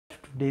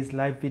today's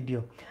live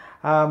video.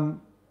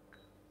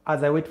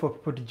 As I wait for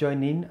people to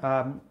join in,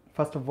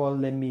 first of all,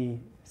 let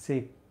me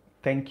say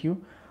thank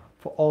you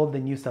for all the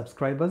new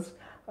subscribers.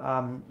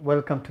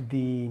 Welcome to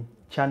the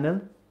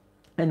channel.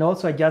 And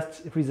also, I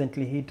just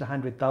recently hit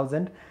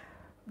 100,000.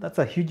 That's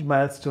a huge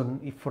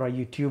milestone for a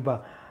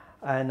YouTuber,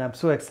 and I'm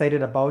so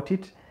excited about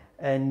it.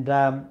 And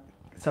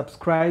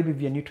subscribe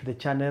if you're new to the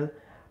channel.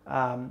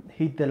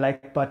 Hit the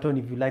like button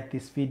if you like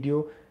this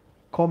video.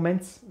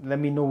 Comments, let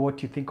me know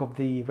what you think of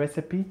the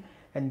recipe.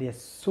 And there's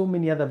so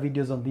many other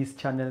videos on this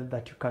channel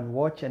that you can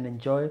watch and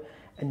enjoy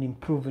and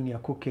improve in your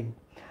cooking.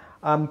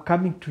 I'm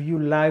coming to you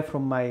live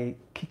from my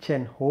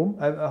kitchen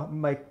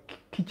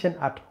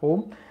at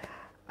home.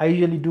 I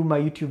usually do my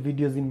YouTube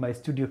videos in my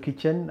studio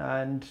kitchen,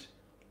 and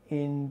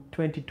in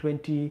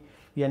 2020,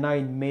 we are now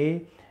in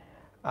May.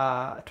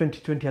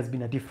 2020 has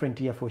been a different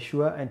year for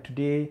sure, and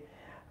today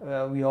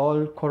we are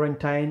all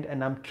quarantined,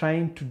 and I'm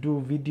trying to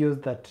do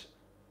videos that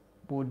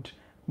would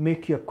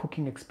make your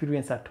cooking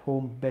experience at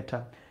home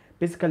better,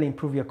 basically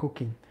improve your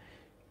cooking.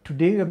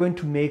 Today we are going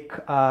to make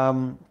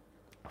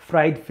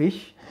fried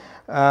fish.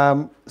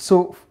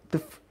 So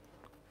the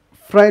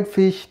fried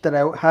fish that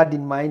I had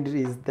in mind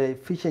is the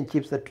fish and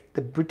chips,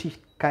 the British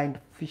kind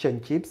of fish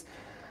and chips,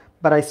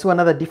 but I saw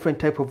another different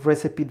type of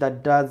recipe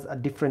that does a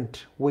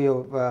different way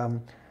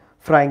of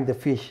frying the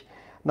fish.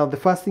 Now the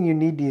first thing you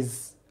need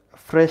is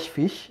fresh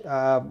fish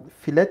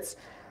fillets.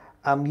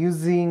 I'm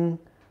using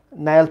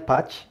Nile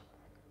perch,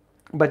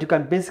 but you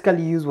can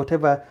basically use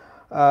whatever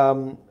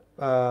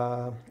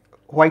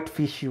white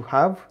fish you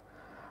have,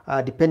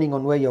 depending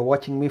on where you're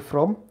watching me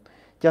from.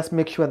 Just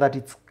make sure that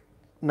it's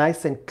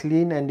nice and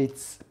clean and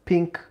it's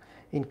pink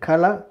in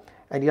color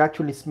and it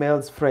actually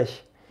smells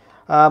fresh.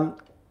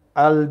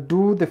 I'll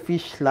do the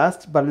fish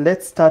last, but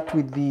let's start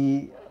with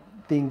the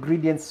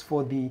ingredients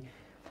for the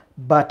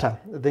butter,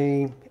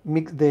 the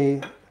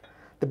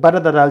butter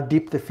that I'll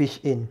dip the fish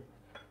in.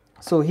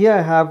 So here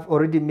I have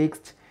already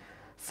mixed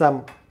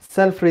some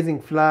self-raising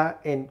flour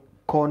and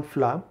corn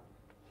flour.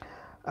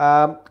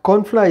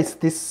 Corn flour is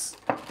this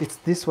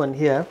one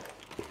here.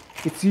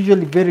 It's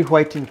usually very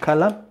white in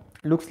color,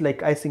 looks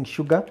like icing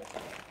sugar,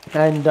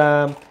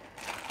 and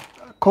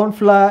corn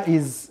flour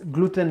is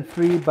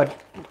gluten-free,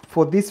 but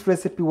for this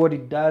recipe what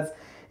it does,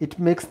 it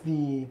makes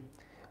the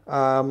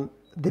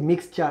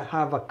mixture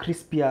have a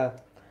crispier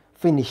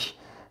finish.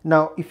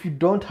 Now if you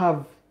don't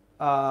have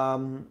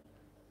corn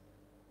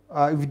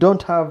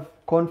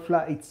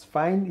flour, it's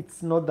fine.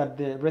 It's not that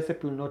the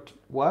recipe will not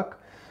work,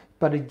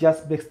 but it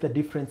just makes the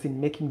difference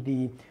in making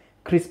the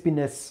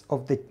crispiness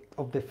of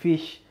the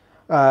fish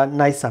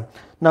nicer.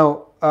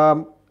 Now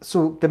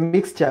so the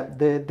mixture,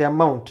 the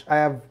amount, I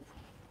have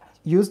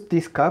used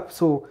this cup,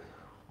 so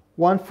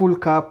 1 full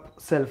cup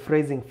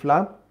self-raising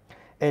flour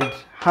and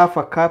half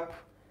a cup,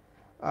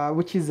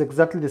 which is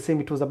exactly the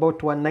same. It was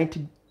about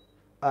 190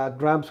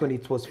 grams when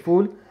it was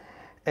full,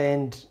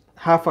 and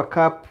half a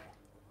cup,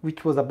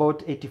 which was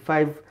about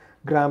 85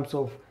 grams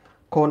of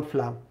corn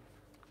flour.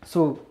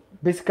 So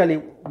basically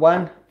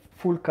 1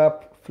 full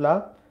cup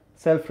flour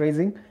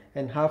self-raising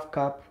and half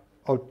cup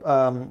of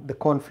the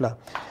corn flour.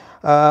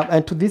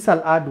 And to this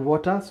I'll add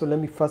water. So let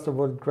me first of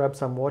all grab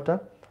some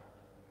water.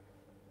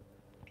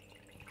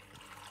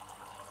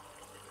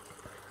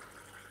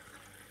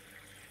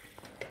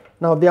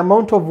 Now the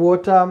amount of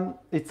water,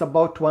 it's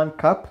about 1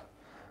 cup,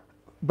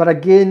 but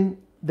again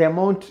the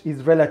amount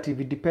is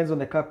relative. It depends on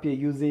the cup you're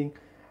using.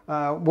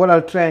 What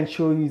I'll try and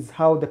show you is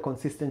how the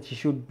consistency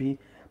should be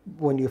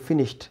when you're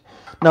finished.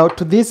 Now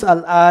to this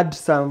I'll add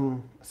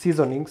some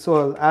seasoning. So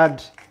I'll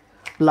add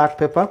black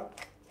pepper.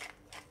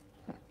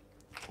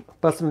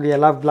 Personally I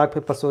love black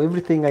pepper, so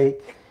everything I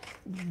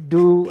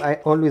do I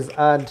always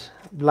add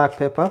black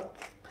pepper.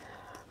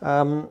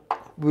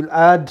 We'll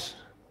add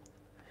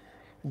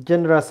a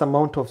generous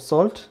amount of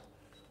salt.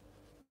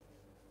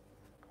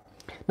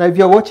 Now if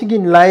you're watching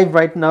in live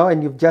right now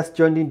and you've just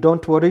joined in,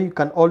 don't worry, you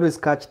can always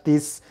catch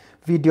this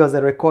video as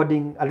a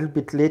recording a little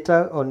bit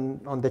later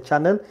on the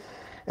channel,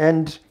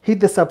 and hit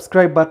the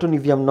subscribe button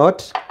if you have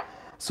not.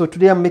 So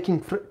today I'm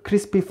making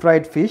crispy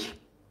fried fish.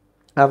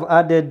 I've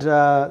added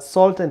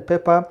salt and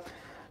pepper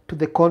to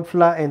the corn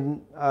flour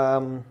and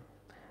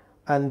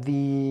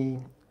the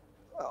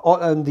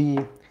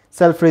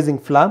self-raising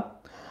flour.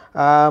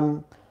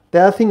 The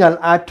other thing I'll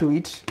add to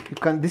it,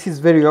 this is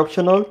very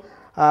optional,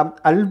 a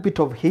little bit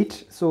of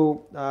heat.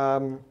 So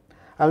a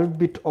little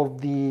bit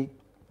of the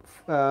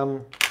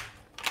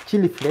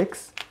chili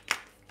flakes.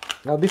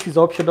 Now this is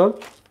optional,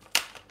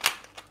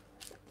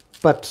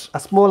 but a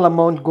small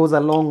amount goes a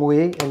long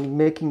way in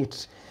making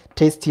it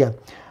tastier.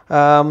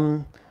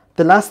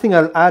 The last thing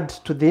I'll add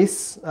to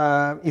this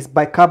is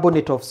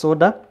bicarbonate of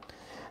soda.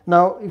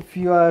 Now if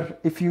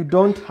you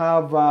don't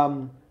have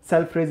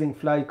self-raising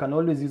flour, you can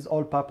always use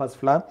all-purpose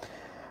flour,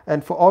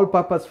 and for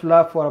all-purpose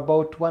flour, for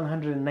about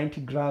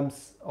 190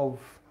 grams of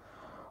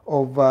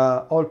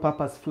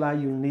all-purpose flour,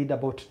 you'll need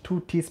about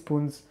 2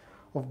 teaspoons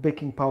of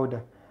baking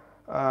powder.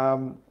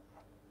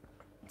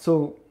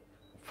 So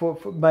for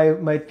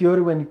my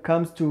theory when it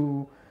comes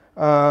to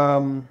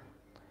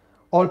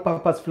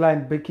all-purpose flour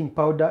and baking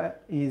powder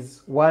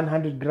is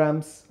 100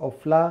 grams of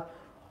flour,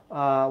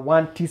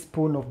 1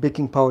 teaspoon of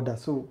baking powder.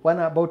 So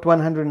about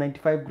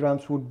 195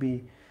 grams would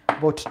be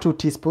about 2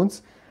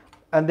 teaspoons.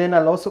 And then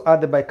I'll also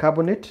add the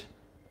bicarbonate.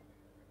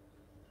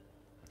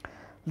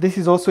 This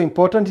is also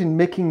important in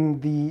making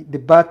the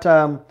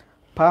batter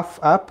puff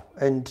up.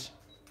 And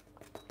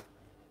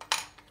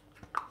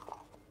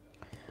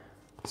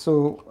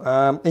so,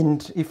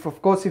 and if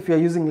you're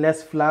using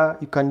less flour,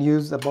 you can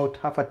use about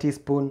half a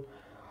teaspoon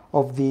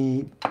of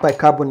the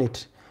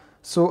bicarbonate.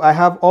 So I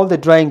have all the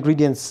dry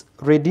ingredients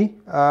ready.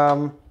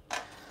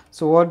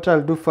 So what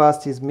I'll do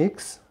first is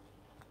mix.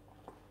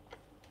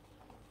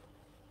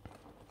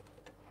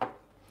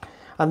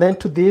 And then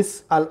to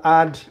this, I'll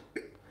add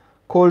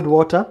cold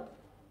water.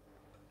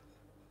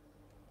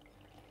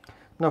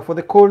 Now for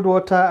the cold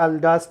water, I'll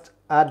just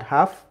add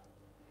half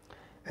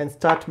and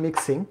start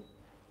mixing.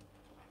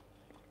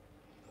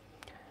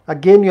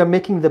 Again, you're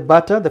making the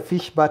batter, the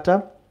fish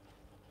batter.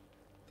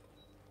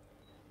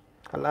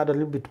 I'll add a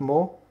little bit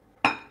more.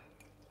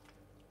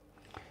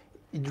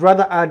 You'd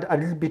rather add a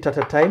little bit at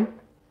a time.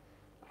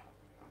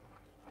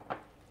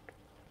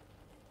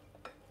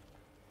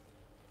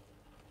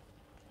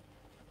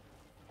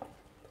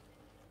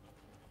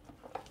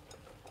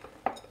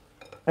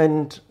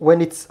 And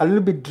when it's a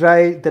little bit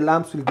dry, the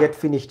lumps will get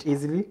finished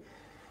easily.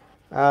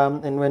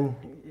 And when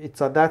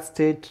it's at that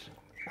stage,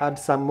 add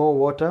some more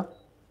water.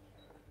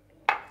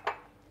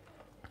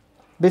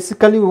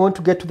 Basically, we want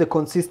to get to the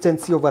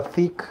consistency of a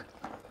thick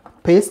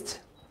paste,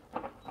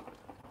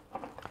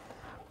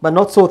 but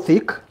not so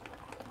thick.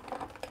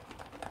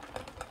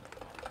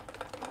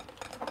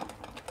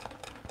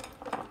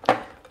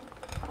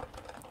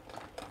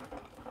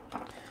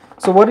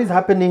 So what is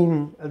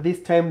happening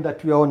this time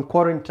that we are on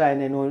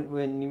quarantine, and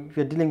when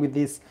you're dealing with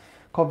this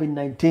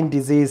COVID-19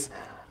 disease,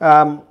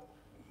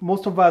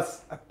 most of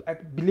us, I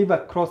believe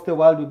across the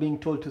world, we're being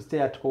told to stay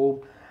at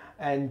home.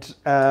 And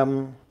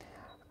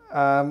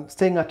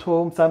staying at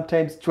home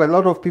sometimes, to a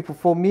lot of people,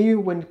 for me,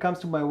 when it comes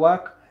to my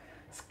work,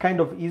 it's kind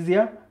of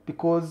easier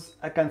because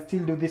I can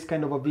still do this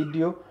kind of a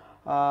video,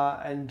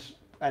 and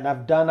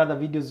I've done other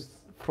videos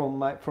from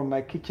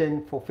my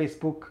kitchen for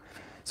Facebook,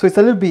 so it's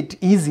a little bit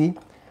easy.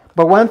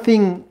 But one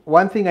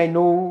thing I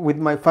know with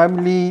my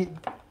family,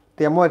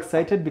 they are more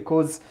excited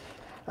because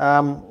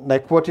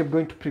like what you're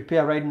going to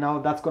prepare right now,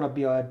 that's going to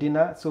be our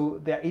dinner,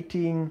 so they're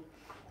eating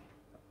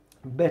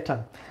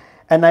better.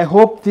 And I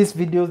hope these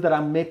videos that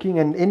I'm making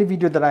and any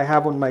video that I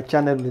have on my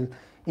channel will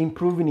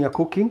improve in your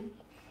cooking.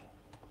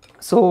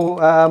 So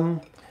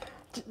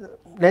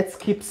let's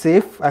keep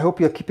safe. I hope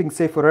you're keeping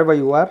safe wherever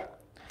you are.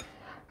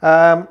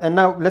 And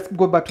now let's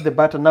go back to the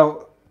batter.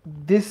 Now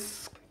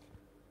this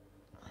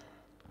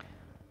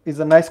is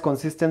a nice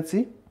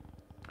consistency.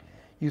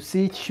 You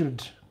see, it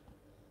should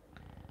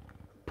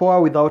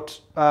pour without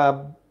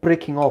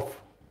breaking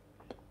off.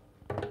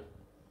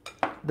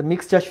 The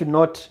mixture should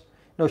not,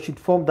 should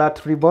form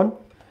that ribbon.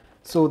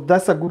 So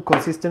that's a good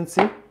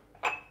consistency.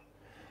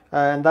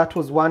 And that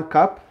was 1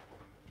 cup.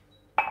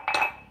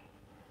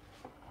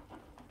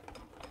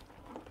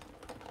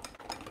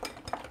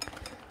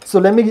 So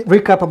let me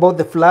recap about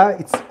the flour.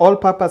 It's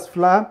all-purpose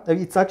flour.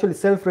 It's actually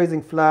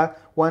self-raising flour,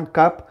 1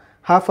 cup,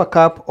 half a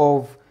cup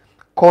of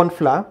corn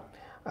flour,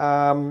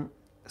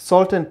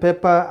 salt and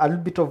pepper, a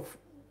little bit of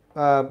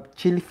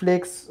chili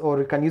flakes, or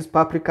you can use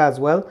paprika as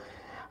well,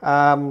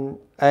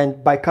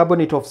 and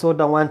bicarbonate of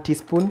soda, 1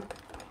 teaspoon.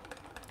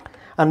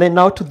 And then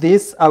now to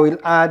this, I will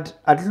add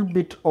a little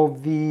bit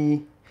of the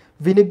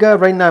vinegar.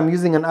 Right now I'm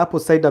using an apple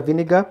cider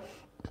vinegar.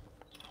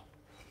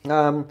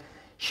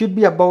 Should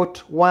be about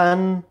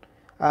 1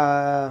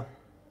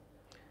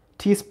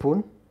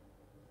 teaspoon.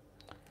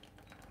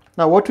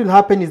 Now what will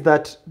happen is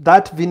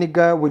that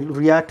vinegar will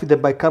react to the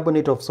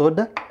bicarbonate of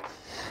soda.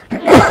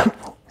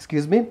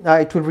 Excuse me.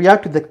 It will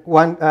react to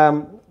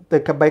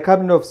the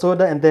bicarbonate of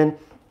soda, and then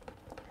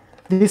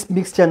this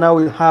mixture now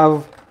will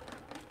have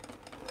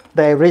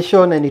the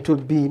aeration, and it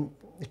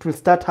will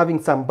start having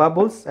some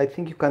bubbles. I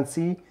think you can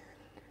see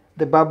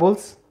the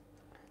bubbles.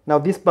 Now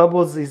this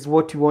bubbles is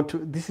what you want to,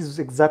 this is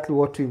exactly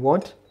what we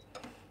want.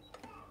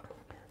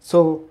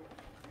 So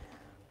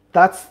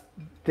that's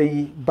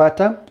the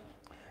batter.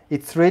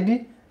 It's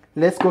ready.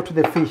 Let's go to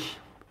the fish.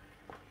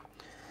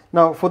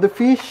 Now for the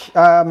fish,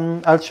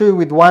 I'll show you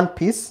with 1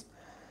 piece.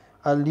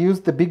 I'll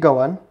use the bigger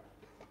one.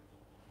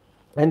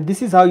 And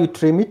this is how you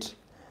trim it.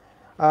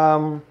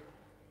 You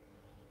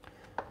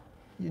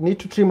need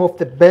to trim off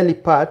the belly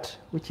part,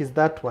 which is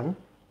that one.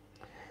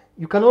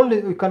 You can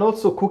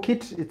also cook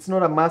it. It's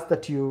not a must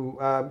that you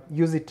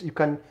use it. You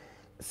can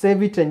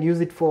save it and use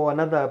it for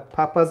another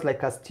purpose,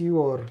 like a stew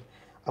or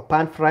a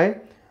pan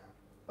fry.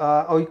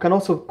 Or you can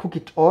also cook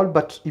it all,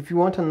 but if you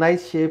want a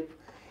nice shape,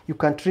 you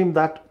can trim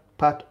that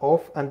part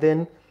off and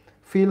then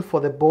feel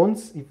for the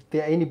bones, if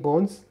there are any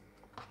bones,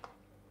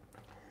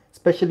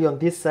 especially on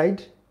this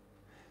side.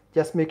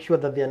 Just make sure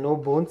that there are no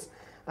bones.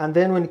 And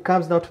then when it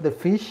comes now to the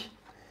fish,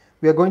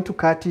 we are going to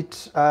cut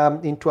it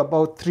into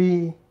about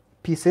 3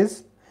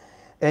 pieces.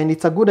 And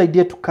it's a good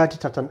idea to cut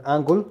it at an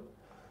angle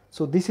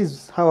So this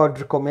is how I'd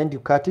recommend you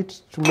cut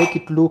it to make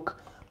it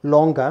look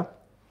longer,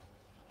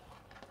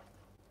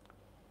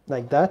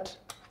 like that.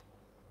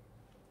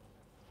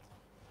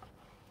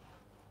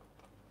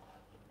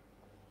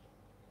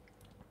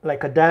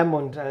 Like a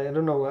diamond, I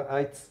don't know,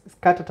 it's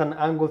cut at an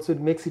angle so it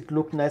makes it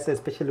look nice,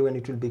 especially when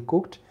it will be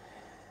cooked.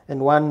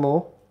 And one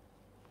more.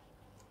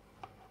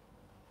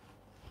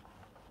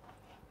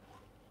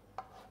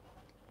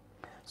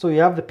 So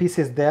you have the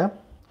pieces there.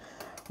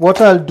 What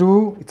I'll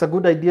do, it's a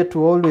good idea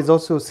to always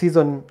also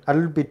season a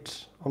little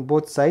bit on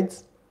both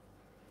sides.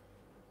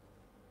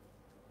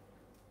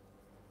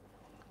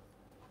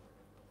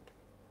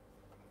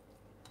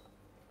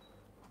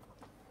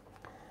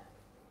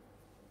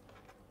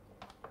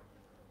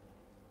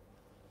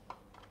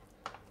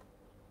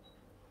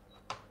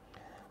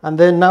 And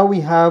then now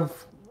we have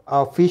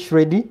our fish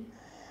ready.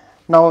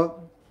 Now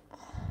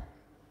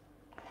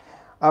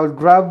I'll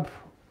grab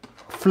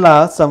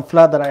flour, some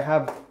flour that I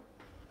have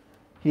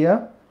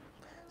here.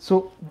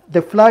 So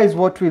the flour is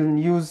what we'll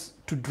use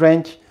to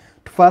drench,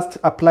 to first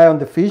apply on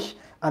the fish,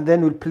 and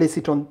then we'll place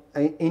it on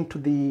into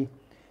the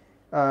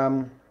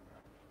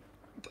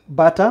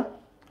butter.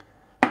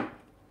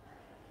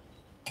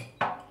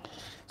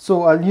 So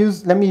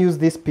let me use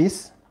this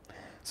piece.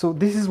 So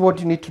this is what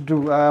you need to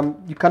do.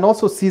 You can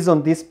also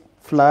season this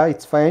flour,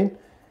 it's fine.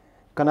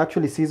 You can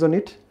actually season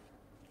it.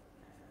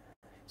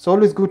 It's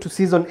always good to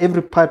season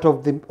every part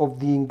of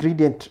the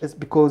ingredient,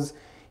 because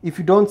if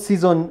you don't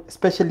season,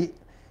 especially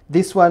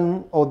this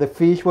one or the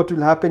fish, what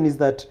will happen is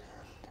that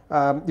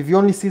if you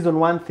only season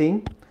one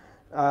thing,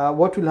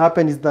 what will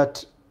happen is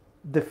that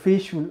the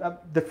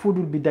food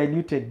will be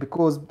diluted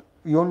because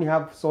you only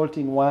have salt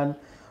in one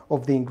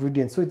of the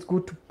ingredients. So it's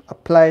good to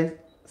apply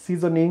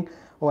seasoning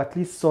or at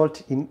least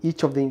salt in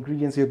each of the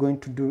ingredients you're going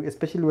to do,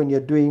 especially when you're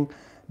doing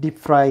deep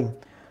frying.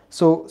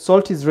 So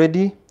salt is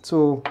ready,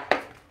 so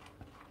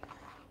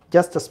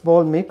just a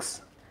small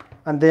mix.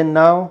 And then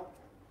now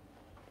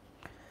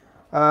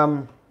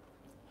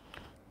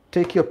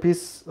take your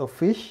piece of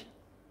fish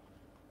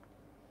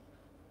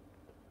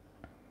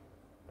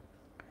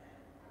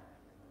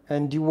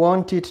and you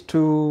want it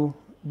to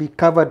be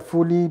covered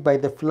fully by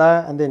the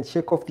flour, and then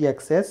shake off the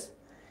excess,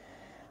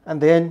 and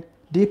then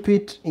dip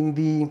it in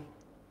the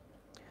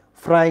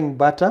frying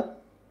butter.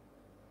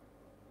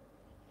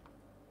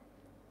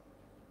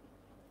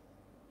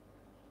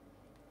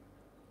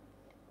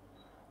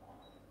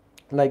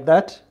 Like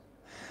that.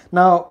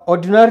 Now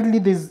ordinarily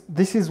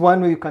this is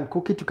one way you can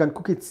cook it. You can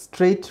cook it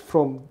straight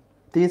from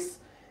this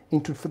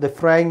into the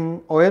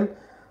frying oil,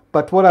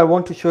 but what I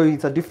want to show you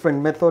is a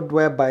different method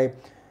whereby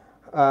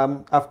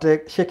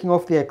after shaking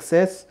off the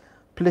excess,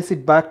 place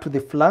it back to the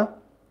flour,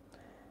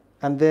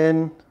 and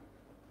then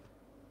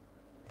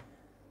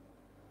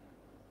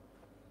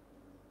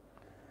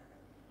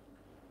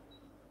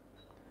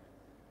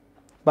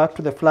back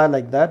to the flour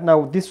like that.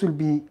 Now this will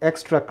be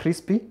extra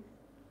crispy.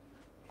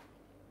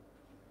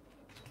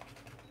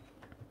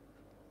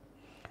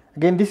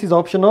 Again, this is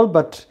optional,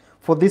 but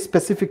for this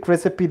specific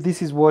recipe,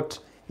 this is what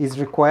is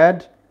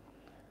required.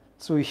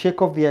 So we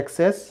shake off the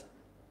excess.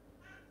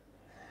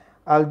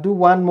 I'll do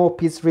one more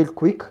piece real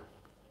quick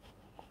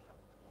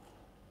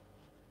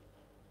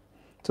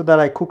so that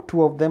I cook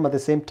two of them at the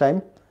same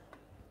time.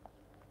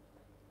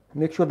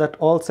 Make sure that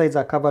all sides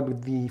are covered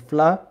with the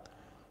flour.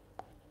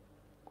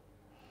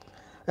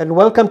 And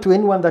welcome to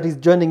anyone that is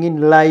joining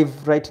in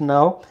live right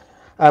now.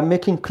 I'm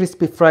making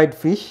crispy fried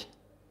fish.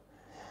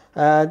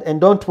 And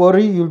don't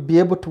worry, you'll be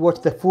able to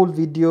watch the full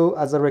video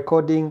as a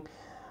recording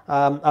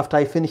after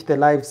I finish the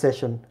live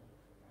session.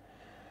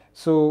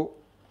 So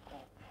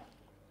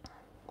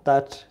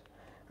that,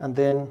 and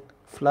then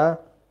flour.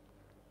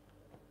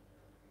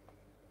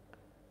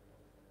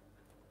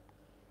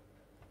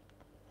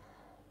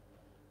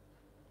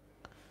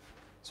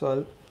 So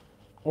I'll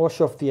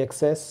wash off the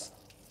excess.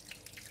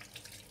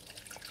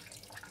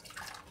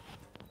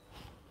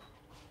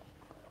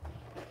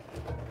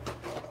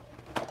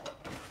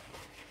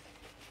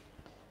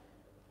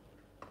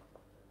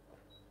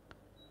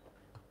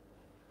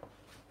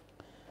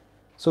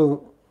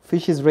 So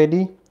fish is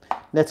ready.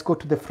 Let's go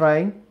to the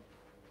frying.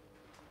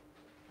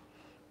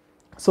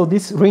 So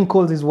these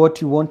wrinkles is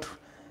what you want.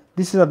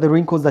 These are the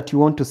wrinkles that you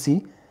want to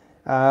see.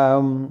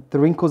 The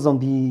wrinkles on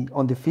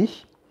the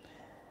fish.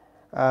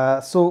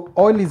 So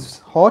oil is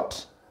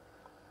hot.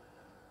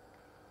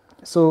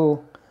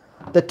 So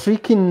the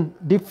trick in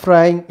deep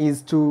frying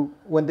is to,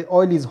 when the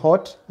oil is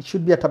hot, it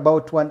should be at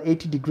about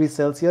 180 degrees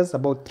Celsius,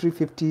 about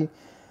 350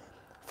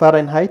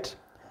 Fahrenheit.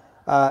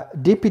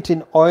 Dip it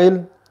in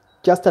oil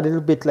just a little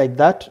bit like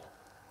that,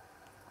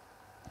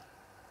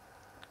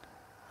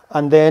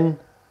 and then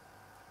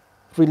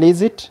release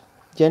it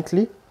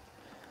gently.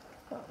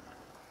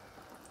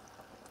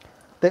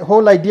 The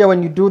whole idea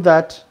when you do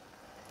that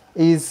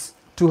is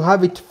to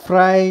have it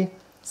fry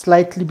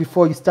slightly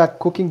before you start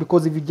cooking,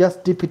 because if you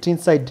just dip it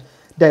inside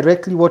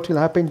directly, what will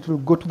happen, it will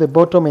go to the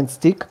bottom and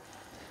stick.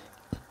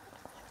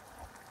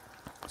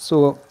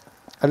 So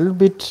a little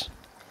bit,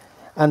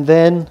 and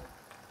then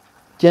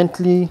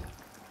gently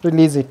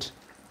release it.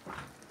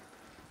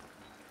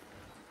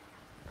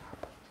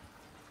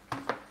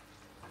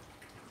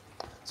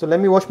 So let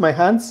me wash my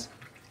hands.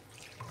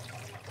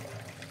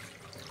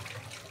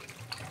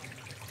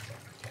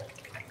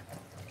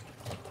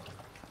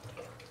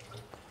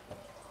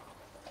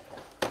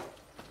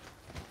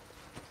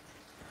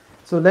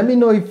 So let me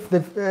know if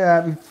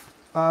the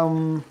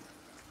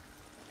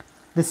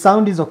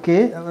sound is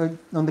okay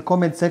on the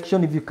comment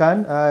section if you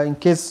can, in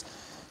case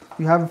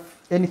you have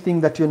anything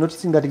that you're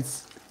noticing that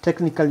is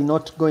technically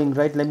not going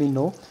right, let me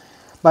know.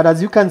 But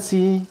as you can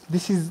see,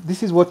 this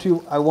is what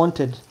I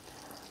wanted.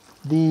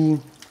 The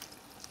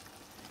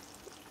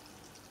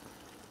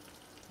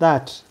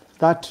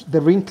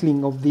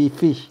wrinkling of the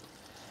fish.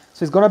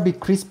 So it's gonna be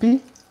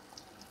crispy,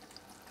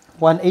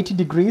 180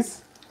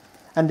 degrees.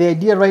 And the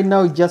idea right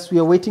now is just we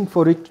are waiting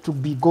for it to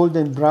be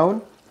golden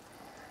brown.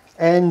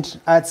 And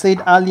I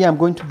said earlier I'm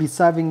going to be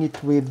serving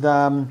it with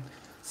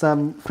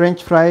some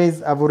French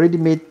fries. I've already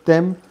made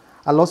them.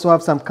 I'll also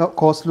have some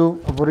coleslaw.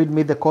 I've already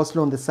made the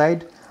coleslaw on the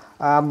side.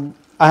 I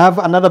have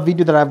another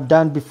video that I've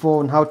done before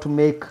on how to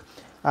make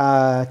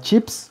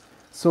chips.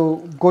 So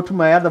go to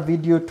my other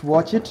video to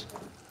watch it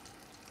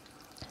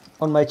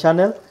on my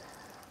channel.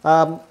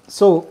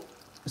 So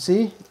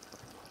see,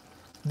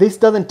 this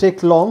doesn't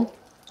take long.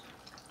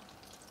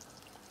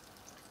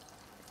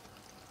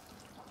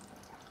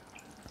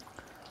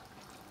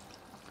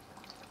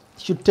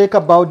 Should take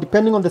about,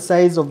 depending on the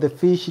size of the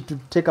fish, it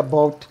would take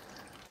about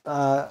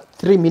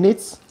 3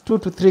 minutes, 2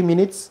 to 3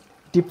 minutes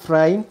deep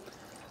frying.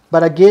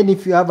 But again,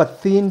 if you have a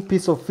thin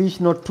piece of fish,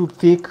 not too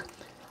thick,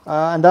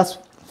 and that's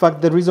in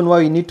fact the reason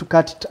why you need to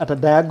cut it at a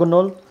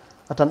diagonal,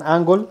 at an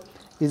angle,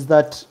 is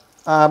that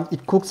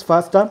it cooks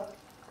faster.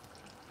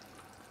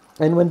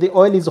 And when the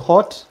oil is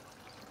hot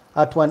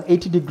at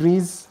 180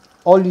 degrees,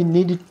 all you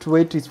need it to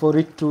wait is for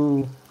it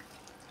to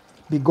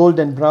be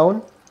golden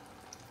brown.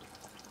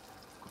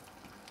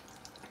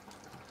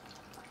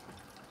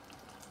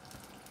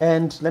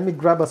 And let me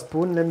grab a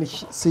spoon. Let me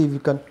see if you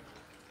can.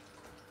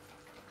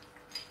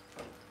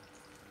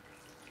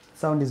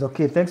 Sound is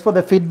okay. Thanks for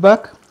the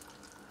feedback.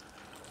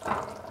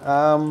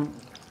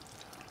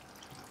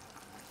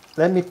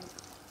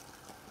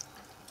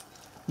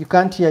 You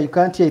can't hear.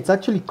 It's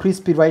actually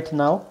crispy right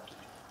now,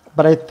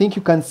 but I think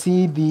you can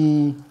see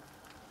the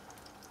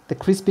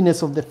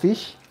crispiness of the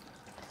fish,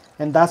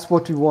 and that's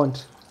what we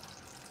want.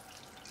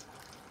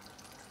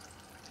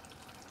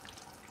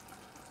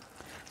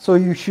 So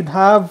you should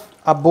have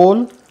a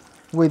bowl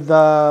with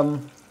a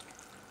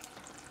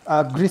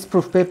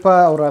greaseproof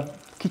paper or a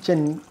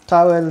kitchen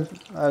towel,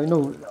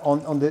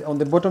 on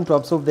the bottom to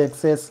absorb the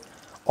excess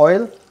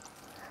oil.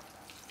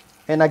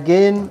 And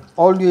again,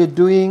 all you're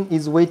doing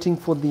is waiting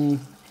for the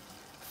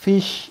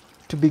fish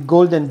to be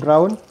golden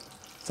brown.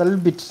 It's a little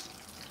bit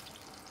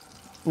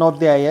not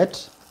there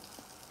yet.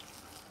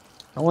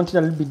 I want it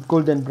a little bit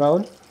golden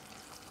brown.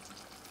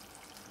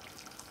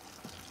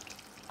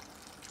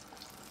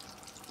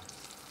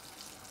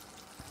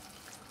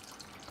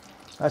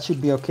 That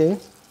should be okay.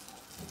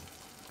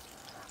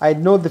 I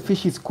know the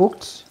fish is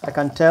cooked, I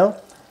can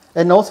tell.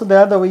 And also the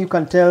other way you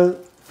can tell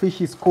fish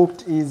is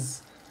cooked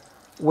is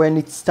when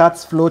it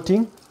starts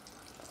floating.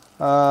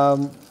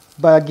 But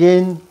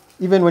again,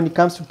 even when it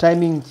comes to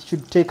timing, it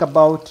should take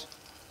about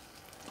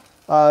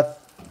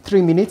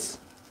 3 minutes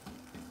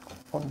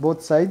on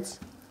both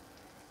sides.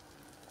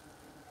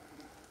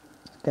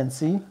 You can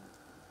see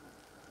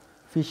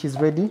fish is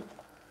ready.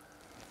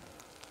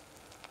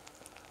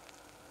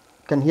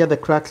 Can hear the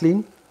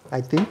crackling,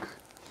 I think.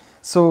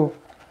 So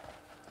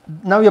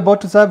now we're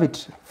about to serve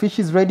it. Fish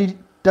is ready,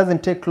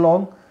 doesn't take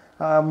long.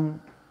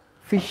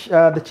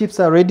 The chips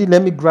are ready.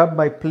 Let me grab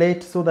my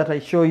plate so that I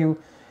show you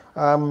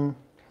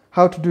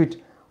how to do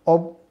it.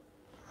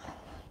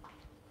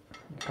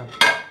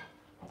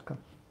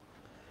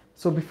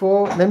 So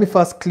let me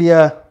first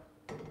clear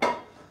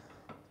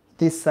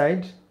this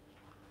side.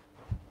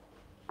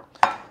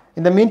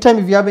 In the meantime,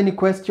 if you have any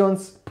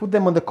questions, put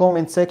them on the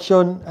comment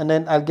section and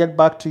then I'll get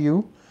back to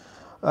you.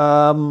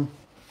 Trying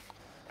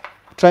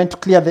to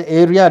clear the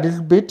area a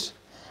little bit.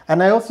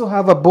 And I also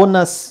have a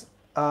bonus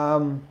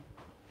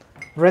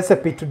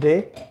recipe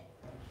today.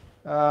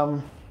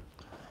 I'm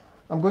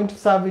going to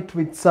serve it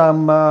with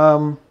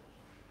some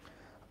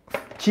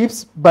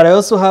chips, but I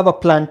also have a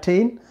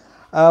plantain.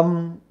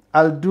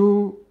 I'll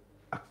do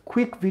a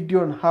quick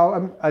video on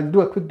how, I'll do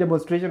a quick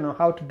demonstration on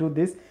how to do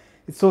this.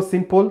 It's so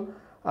simple.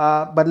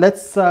 But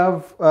let's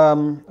serve,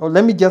 or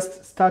let me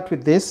just start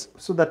with this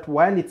so that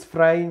while it's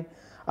frying,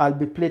 I'll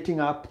be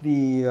plating up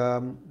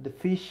the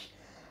fish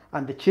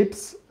and the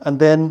chips. And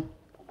then,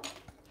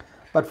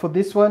 but for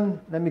this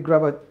one, let me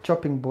grab a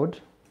chopping board.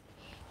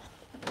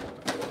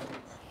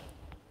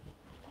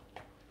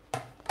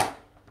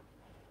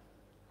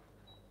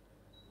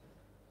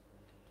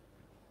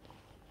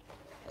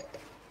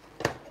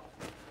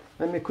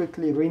 Let me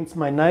quickly rinse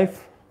my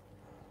knife.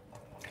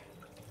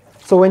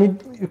 So when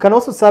you can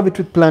also serve it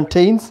with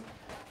plantains,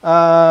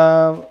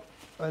 and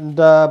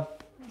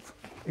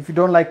if you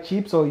don't like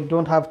chips or you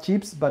don't have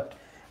chips, but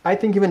I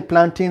think even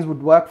plantains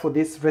would work for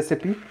this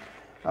recipe.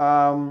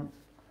 So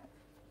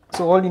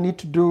all you need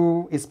to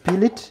do is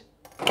peel it.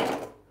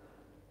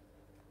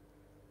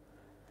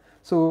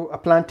 So a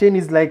plantain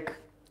is like,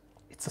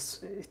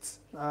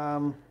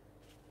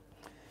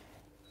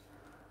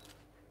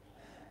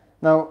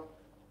 now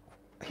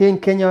here in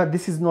Kenya,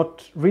 this is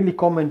not really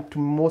common to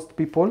most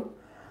people,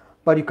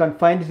 but you can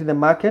find it in the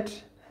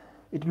market.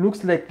 It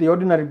looks like the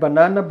ordinary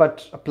banana,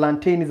 but a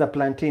plantain is a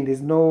plantain.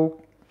 There's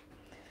no,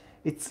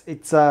 it's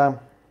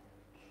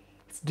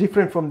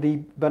different from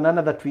the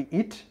banana that we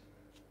eat.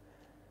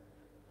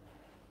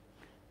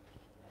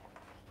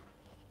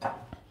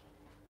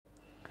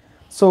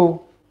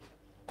 So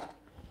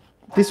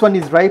this one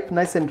is ripe,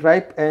 nice and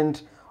ripe,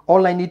 and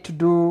all I need to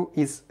do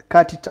is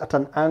cut it at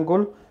an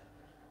angle.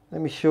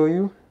 Let me show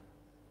you.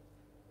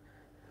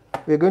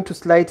 We're going to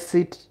slice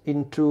it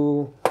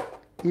into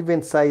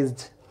even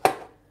sized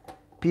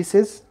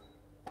pieces.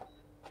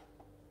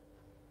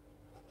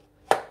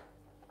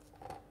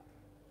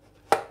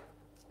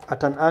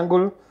 At an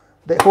angle.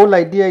 The whole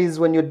idea is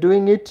when you're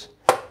doing it,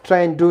 try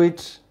and do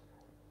it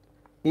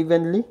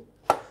evenly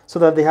so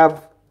that they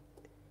have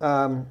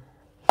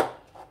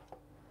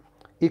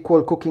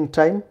equal cooking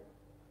time.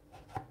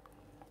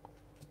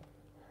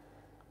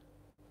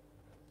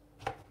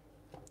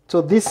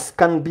 So this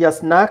can be a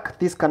snack.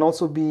 This can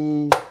also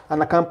be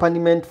an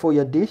accompaniment for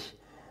your dish.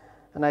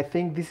 And I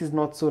think this is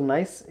not so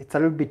nice. It's a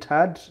little bit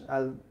hard.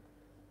 I'll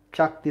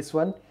chuck this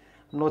one.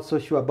 I'm not so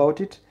sure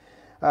about it.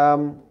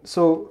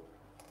 So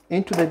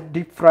into the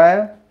deep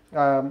fryer,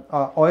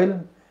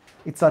 oil,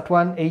 it's at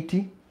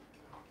 180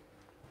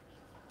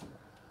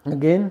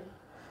 again.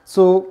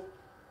 So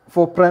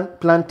for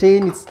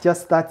plantain, it's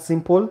just that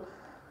simple.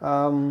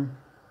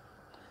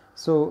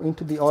 So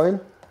into the oil.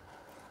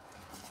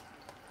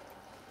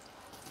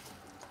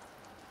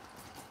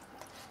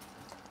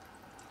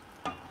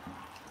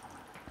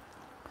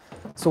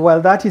 So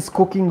while that is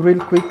cooking real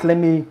quick, let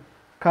me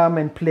come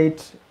and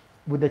plate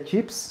with the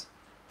chips.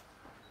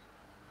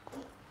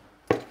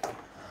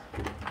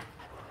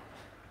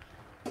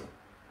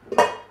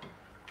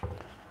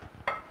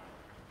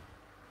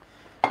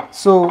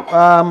 So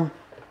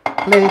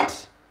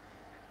plate,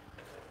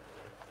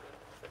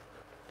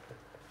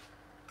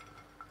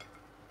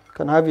 you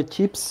can have your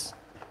chips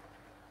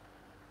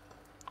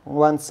on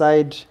one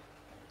side,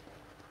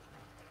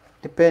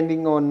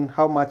 depending on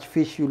how much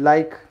fish you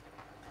like.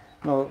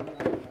 No,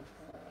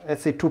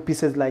 let's say 2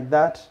 pieces like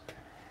that,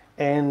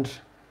 and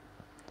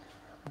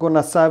I'm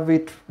gonna serve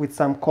it with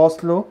some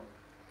coleslaw.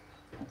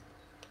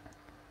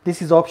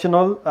 This is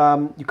optional.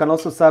 You can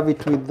also serve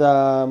it with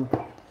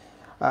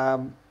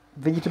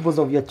vegetables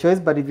of your choice,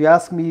 but if you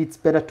ask me, it's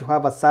better to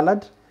have a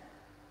salad.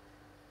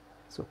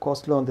 So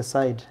coleslaw on the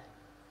side,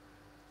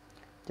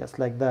 just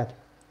like that.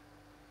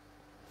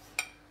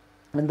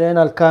 And then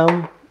I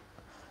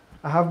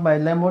have my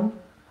lemon.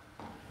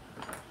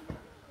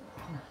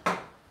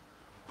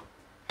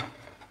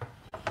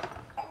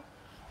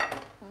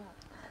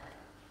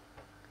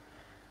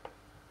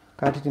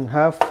 Cut it in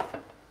half.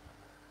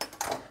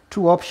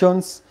 2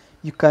 options.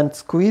 You can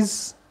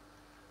squeeze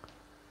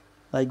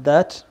like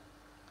that.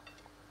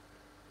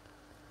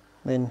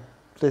 Then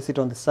place it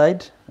on the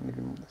side. Let me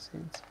remove the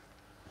seeds.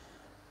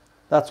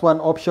 That's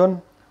one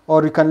option.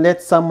 Or you can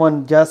let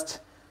someone just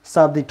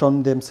serve it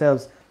on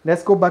themselves.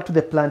 Let's go back to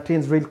the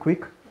plantains real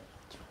quick.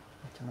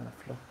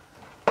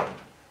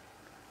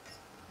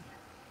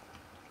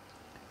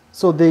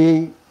 So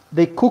they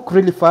cook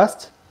really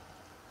fast.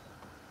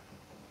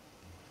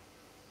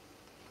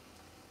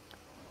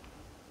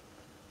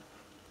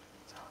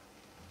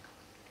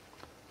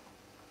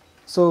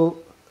 So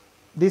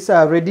these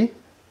are ready.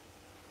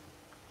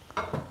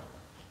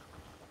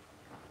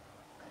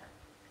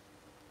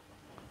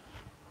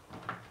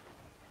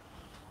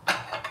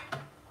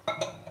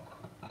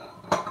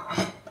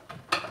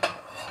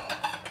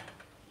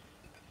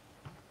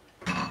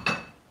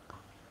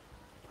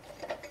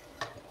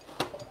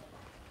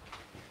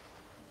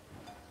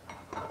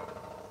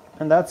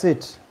 And that's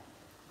it.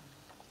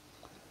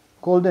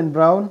 Golden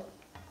brown.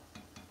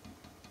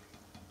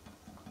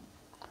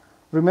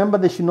 Remember,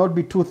 they should not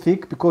be too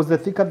thick, because the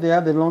thicker they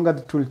are, the longer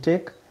it will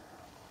take.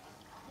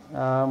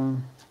 But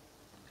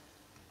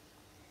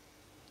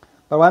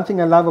one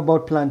thing I love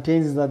about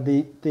plantains is that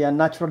they are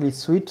naturally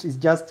sweet. It's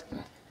just,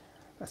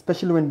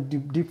 especially when you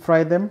deep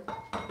fry them,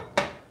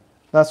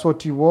 that's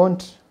what you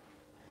want.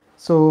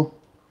 So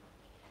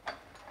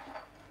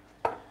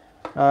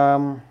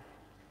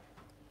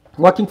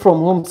working from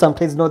home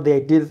sometimes not the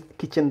ideal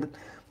kitchen,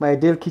 my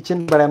ideal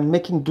kitchen, but I'm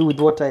making do with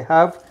what I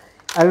have.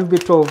 A little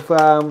bit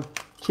of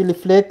chili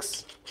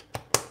flakes,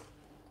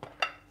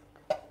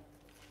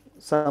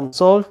 some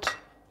salt,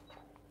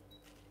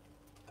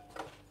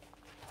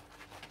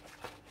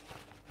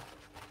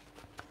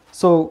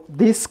 so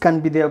this can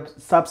be the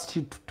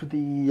substitute to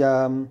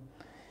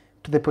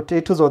the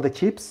potatoes or the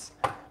chips.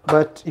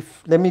 But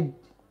if, let me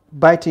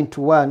bite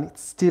into one,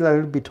 it's still a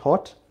little bit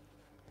hot.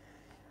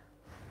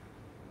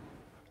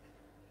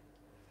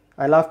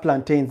 I love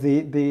plantains.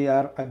 They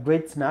are a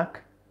great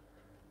snack.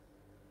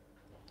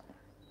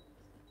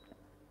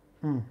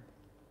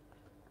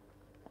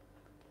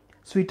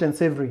 Sweet and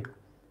savory.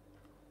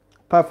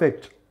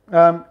 Perfect.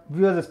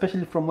 Viewers,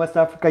 especially from West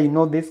Africa, you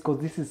know this because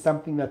this is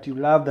something that you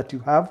love, that you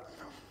have.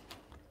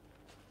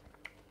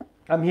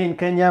 I'm here in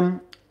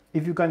Kenya.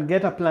 If you can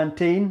get a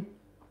plantain,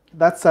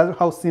 that's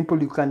how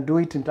simple you can do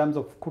it in terms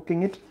of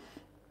cooking it.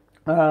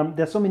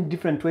 There's so many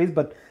different ways,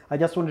 but I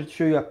just wanted to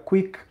show you a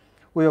quick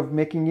way of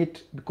making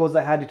it because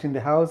I had it in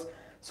the house.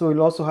 So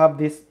we'll also have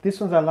this.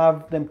 These ones, I'll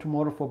have them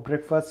tomorrow for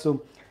breakfast.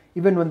 So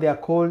even when they are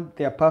cold,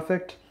 they are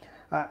perfect.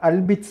 A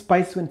little bit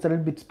spicy, when it's a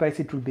little bit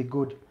spicy, it will be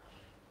good.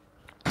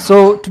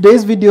 So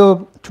today's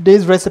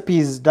recipe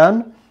is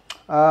done.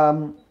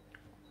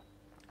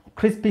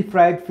 Crispy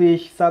fried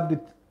fish served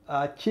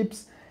with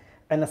chips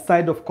and a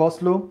side of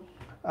coleslaw.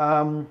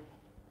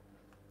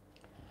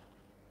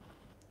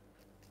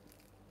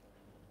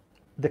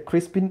 The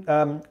crispy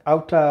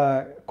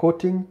outer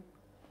coating,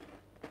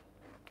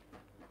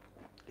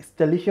 it's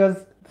delicious.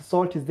 The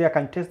salt is there. I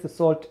can taste the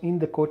salt in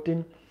the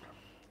coating,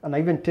 and I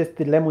even taste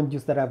the lemon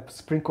juice that I've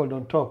sprinkled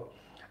on top.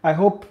 I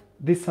hope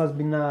this has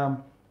been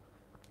a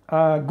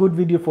good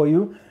video for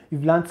you.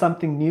 You've learned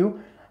something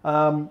new.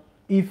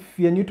 If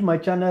you're new to my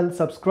channel,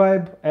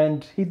 subscribe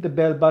and hit the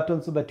bell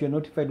button so that you're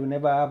notified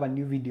whenever I have a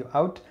new video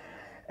out.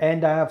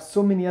 And I have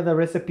so many other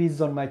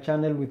recipes on my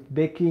channel with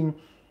baking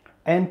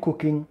and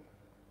cooking.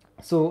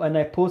 So, and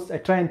I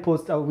try and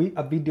post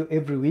a video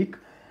every week.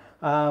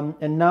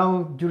 And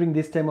now during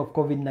this time of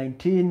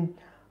COVID-19,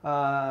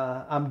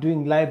 I'm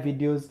doing live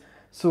videos.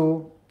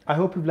 So I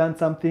hope you've learned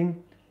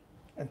something.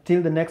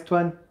 Until the next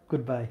one,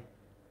 goodbye.